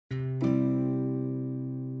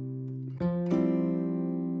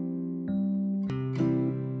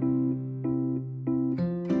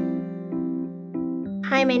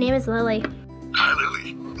Hi, my name is Lily. Hi,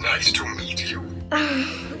 Lily. Nice to meet you.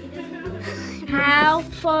 How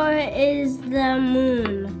far is the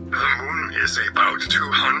moon? The moon is about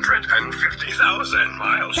 250,000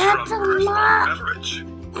 miles That's from a Earth's lot. average.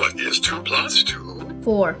 What is 2 plus 2?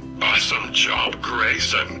 4. Awesome job,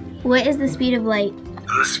 Grayson. What is the speed of light?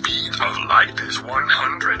 The speed of light is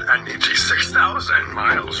 186,000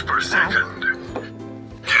 miles per second.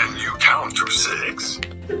 Can you count to 6?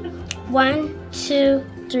 1, 2,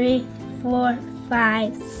 3, 4,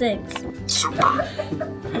 5, 6. Super.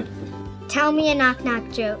 Tell me a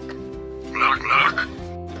knock-knock joke. Knock knock.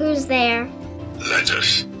 Who's there?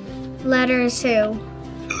 Lettuce. Letters who?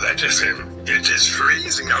 Lettuce in. It is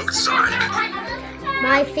freezing outside.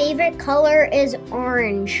 My favorite color is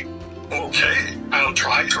orange. Okay, I'll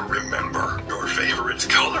try to remember. Your favorite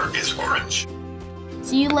color is orange.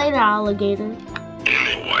 See you later, alligator. In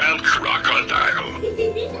a wild crocodile.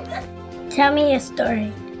 Tell me a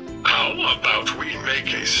story. How about we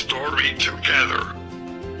make a story together?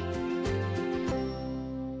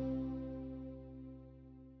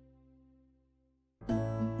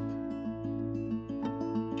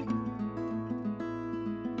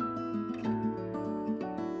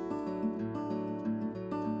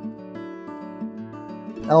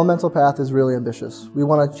 Elemental Path is really ambitious. We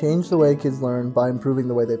want to change the way kids learn by improving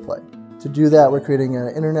the way they play. To do that, we're creating an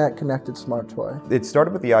internet-connected smart toy. It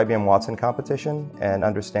started with the IBM Watson competition and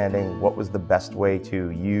understanding what was the best way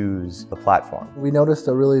to use the platform. We noticed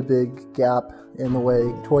a really big gap in the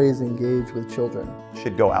way toys engage with children. It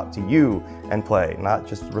should go out to you and play, not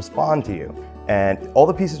just respond to you. And all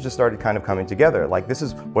the pieces just started kind of coming together. Like, this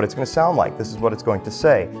is what it's going to sound like. This is what it's going to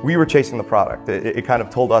say. We were chasing the product. It kind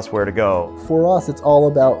of told us where to go. For us, it's all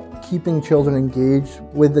about keeping children engaged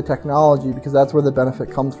with the technology because that's where the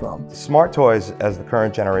benefit comes from. Smart toys, as the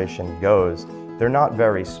current generation goes, they're not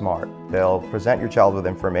very smart. They'll present your child with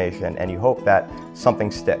information and you hope that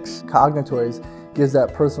something sticks. CogniToys gives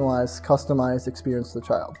that personalized, customized experience to the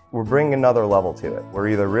child. We're bringing another level to it. We're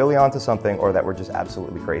either really onto something or that we're just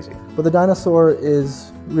absolutely crazy. But the dinosaur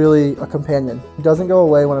is really a companion. It doesn't go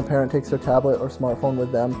away when a parent takes their tablet or smartphone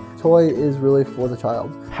with them. Toy is really for the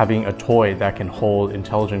child. Having a toy that can hold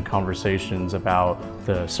intelligent conversations about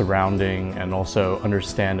the surrounding and also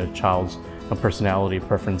understand a child's personality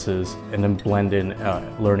preferences and then blend in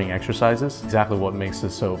learning exercises, exactly what makes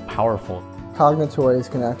this so powerful. CogniToys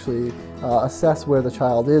can actually assess where the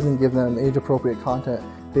child is and give them age-appropriate content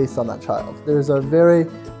based on that child. There's a very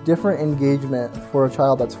different engagement for a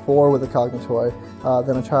child that's 4 with a CogniToy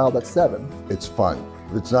than a child that's 7. It's fun.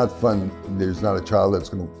 If it's not fun, there's not a child that's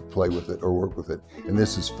going to play with it or work with it. And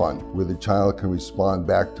this is fun, where the child can respond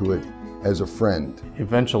back to it as a friend.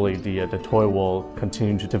 Eventually, the toy will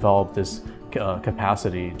continue to develop this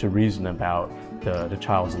capacity to reason about the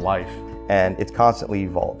child's life. And it's constantly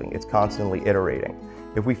evolving, it's constantly iterating.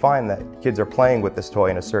 If we find that kids are playing with this toy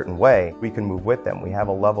in a certain way, we can move with them. We have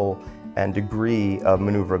a level and degree of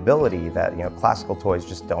maneuverability that classical toys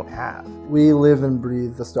just don't have. We live and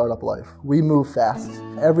breathe the startup life. We move fast.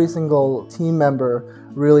 Every single team member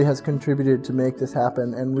really has contributed to make this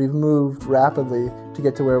happen, and we've moved rapidly to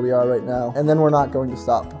get to where we are right now, and then we're not going to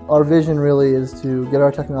stop. Our vision really is to get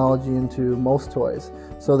our technology into most toys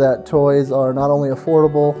so that toys are not only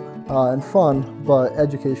affordable and fun, but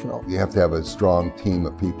educational. You have to have a strong team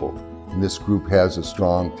of people, and this group has a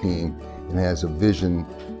strong team and has a vision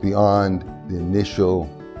beyond the initial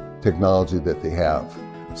technology that they have.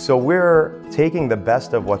 So we're taking the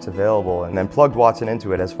best of what's available and then plugged Watson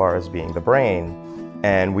into it as far as being the brain,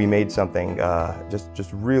 and we made something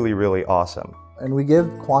just really, really awesome. And we give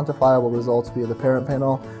quantifiable results via the parent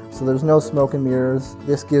panel, so there's no smoke and mirrors.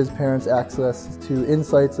 This gives parents access to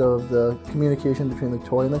insights of the communication between the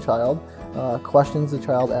toy and the child, questions the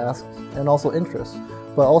child asks, and also interests,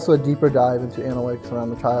 but also a deeper dive into analytics around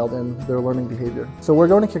the child and their learning behavior. So we're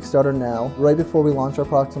going to KickStarter now, right before we launch our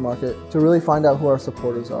product to market, to really find out who our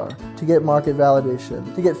supporters are, to get market validation,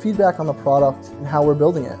 to get feedback on the product and how we're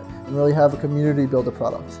building it, and really have a community build a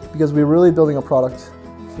product. Because we're really building a product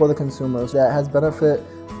for the consumers that has benefit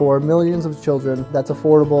for millions of children, that's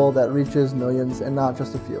affordable, that reaches millions, and not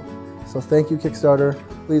just a few. So thank you, KickStarter.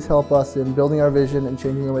 Please help us in building our vision and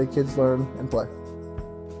changing the way kids learn and play.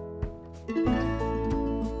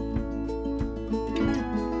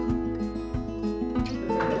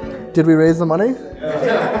 Did we raise the money?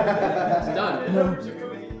 It's done.